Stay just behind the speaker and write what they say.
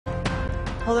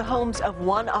Well, the homes of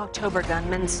one October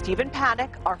gunman, Stephen Paddock,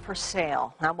 are for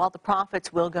sale. Now, while the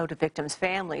profits will go to victims'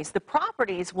 families, the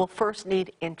properties will first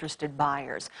need interested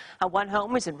buyers. One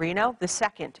home is in Reno, the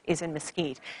second is in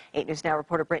Mesquite. 8 News Now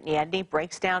reporter Brittany Edney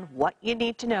breaks down what you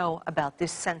need to know about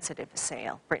this sensitive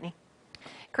sale. Brittany?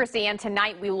 Christy, and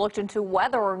tonight we looked into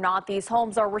whether or not these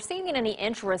homes are receiving any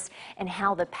interest and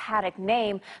how the Paddock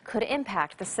name could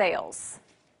impact the sales.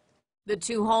 The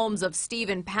two homes of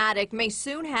Stephen Paddock may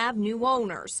soon have new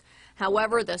owners.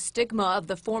 However, the stigma of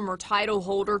the former title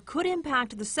holder could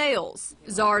impact the sales.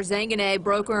 Zar Zanganeh,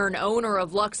 broker and owner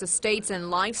of Lux Estates and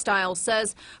Lifestyle,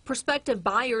 says prospective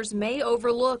buyers may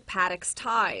overlook Paddock's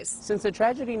ties. Since the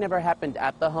tragedy never happened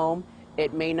at the home,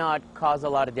 it may not cause a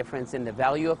lot of difference in the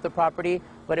value of the property,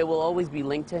 but it will always be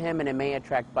linked to him, and it may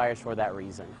attract buyers for that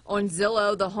reason. On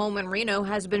Zillow, the home in Reno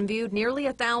has been viewed nearly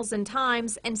 1,000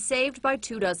 times and saved by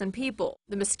 24 people.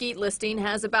 The Mesquite listing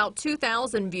has about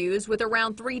 2,000 views with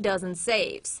around 36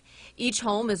 saves. Each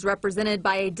home is represented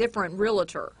by a different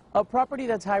realtor. A property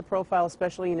that's high profile,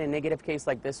 especially in a negative case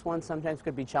like this one, sometimes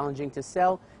could be challenging to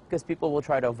sell because people will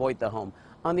try to avoid the home.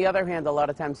 On the other hand, a lot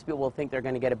of times people will think they're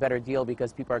going to get a better deal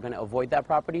because people are going to avoid that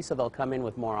property, so they'll come in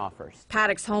with more offers.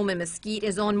 Paddock's home in Mesquite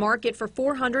is on market for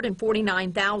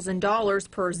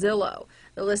 $449,000 per Zillow.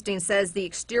 The listing says the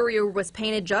exterior was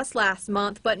painted just last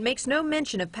month, but makes no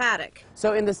mention of Paddock.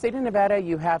 So in the state of Nevada,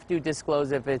 you have to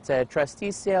disclose if it's a trustee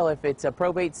sale, if it's a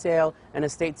probate sale, an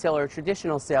estate sale, or a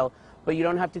traditional sale, but you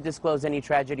don't have to disclose any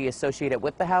tragedy associated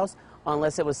with the house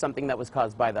unless it was something that was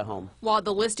caused by the home. While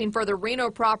the listing for the Reno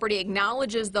property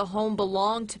acknowledges the home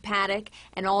belonged to Paddock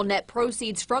and all net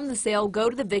proceeds from the sale go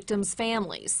to the victims'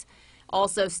 families,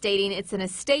 also stating it's an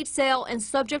estate sale and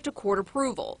subject to court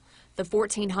approval. The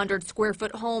 1,400 square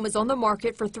foot home is on the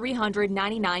market for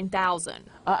 $399,000.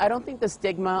 I don't think the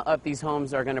stigma of these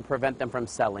homes are going to prevent them from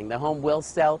selling. The home will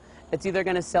sell. It's either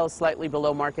going to sell slightly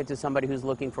below market to somebody who's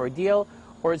looking for a deal,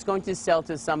 or it's going to sell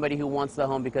to somebody who wants the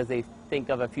home because they think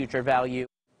of a future value.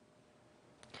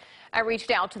 I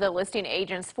reached out to the listing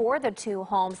agents for the two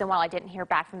homes, and while I didn't hear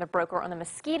back from the broker on the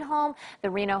Mesquite home, the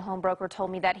Reno home broker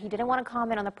told me that he didn't want to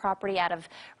comment on the property out of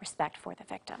respect for the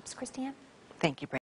victims. Christiane? Thank you, Brittany.